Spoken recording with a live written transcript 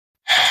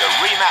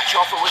rematch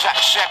offer was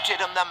accepted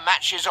and the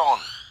match is on.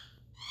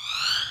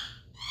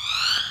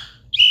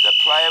 The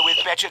player with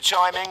better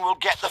timing will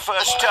get the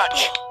first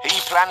touch. He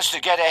plans to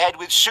get ahead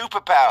with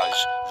superpowers,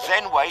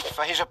 then wait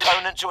for his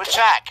opponent to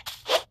attack.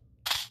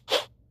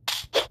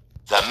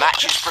 The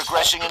match is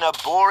progressing in a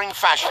boring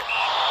fashion.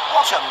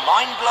 What a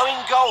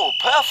mind-blowing goal.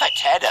 Perfect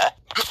header.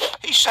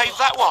 He saved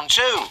that one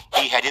too.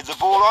 He headed the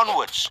ball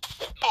onwards.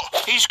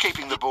 He's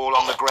keeping the ball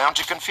on the ground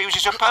to confuse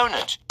his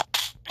opponent.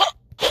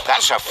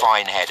 That's a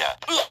fine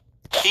header.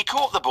 He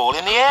caught the ball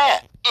in the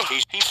air.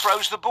 He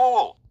throws the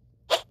ball.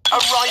 A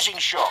rising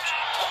shot.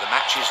 The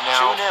match is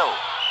now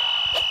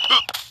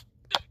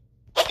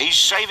 2-0. He's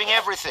saving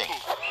everything.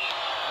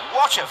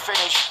 What a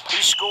finish.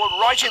 He scored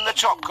right in the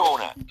top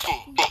corner.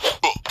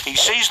 He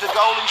sees the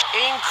goal and...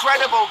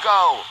 Incredible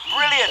goal.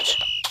 Brilliant.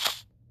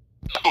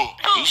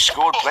 He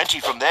scored plenty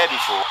from there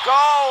before.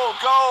 Goal,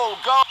 goal,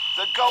 goal.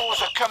 The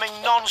goals are coming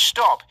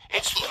non-stop.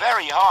 It's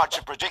very hard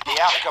to predict the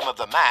outcome of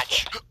the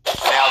match.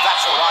 Now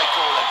that's what I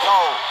call a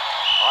goal.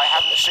 I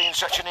haven't seen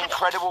such an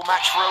incredible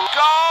match for a...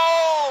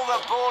 Goal!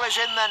 The ball is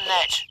in the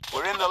net.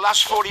 We're in the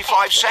last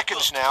 45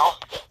 seconds now.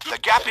 The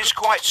gap is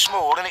quite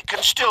small and it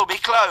can still be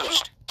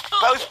closed.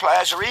 Both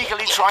players are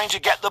eagerly trying to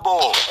get the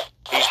ball.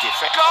 He's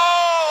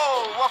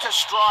Goal! What a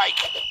strike!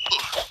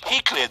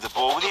 He cleared the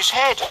ball with his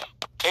head.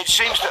 It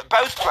seems that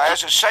both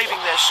players are saving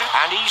their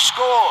and he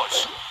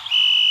scores.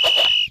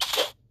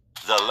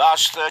 The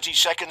last 30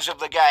 seconds of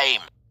the game.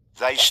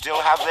 They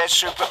still have their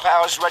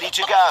superpowers ready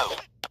to go.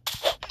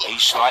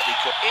 He's slightly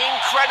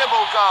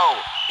incredible goal.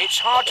 It's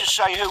hard to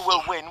say who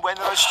will win when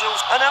there are still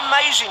an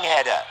amazing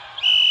header.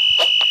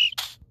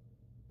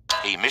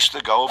 He missed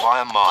the goal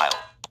by a mile.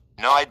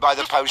 Denied by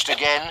the post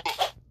again.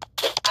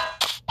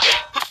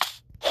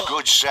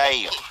 Good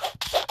save.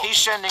 He's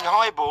sending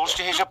high balls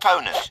to his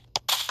opponent.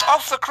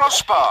 Off the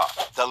crossbar.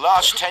 The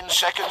last 10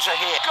 seconds are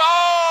here.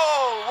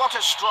 Goal! What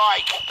a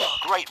strike.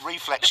 Great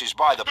reflexes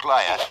by the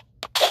player.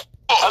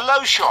 A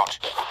low shot.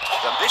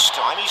 Then this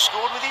time he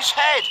scored with his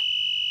head.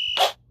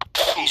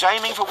 He's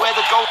aiming for where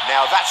the goal...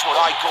 Now that's what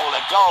I call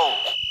a goal.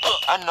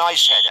 A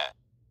nice header.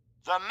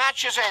 The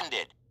match has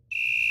ended.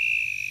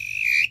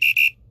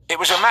 It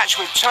was a match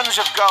with tons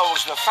of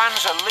goals. The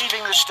fans are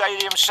leaving the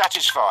stadium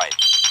satisfied.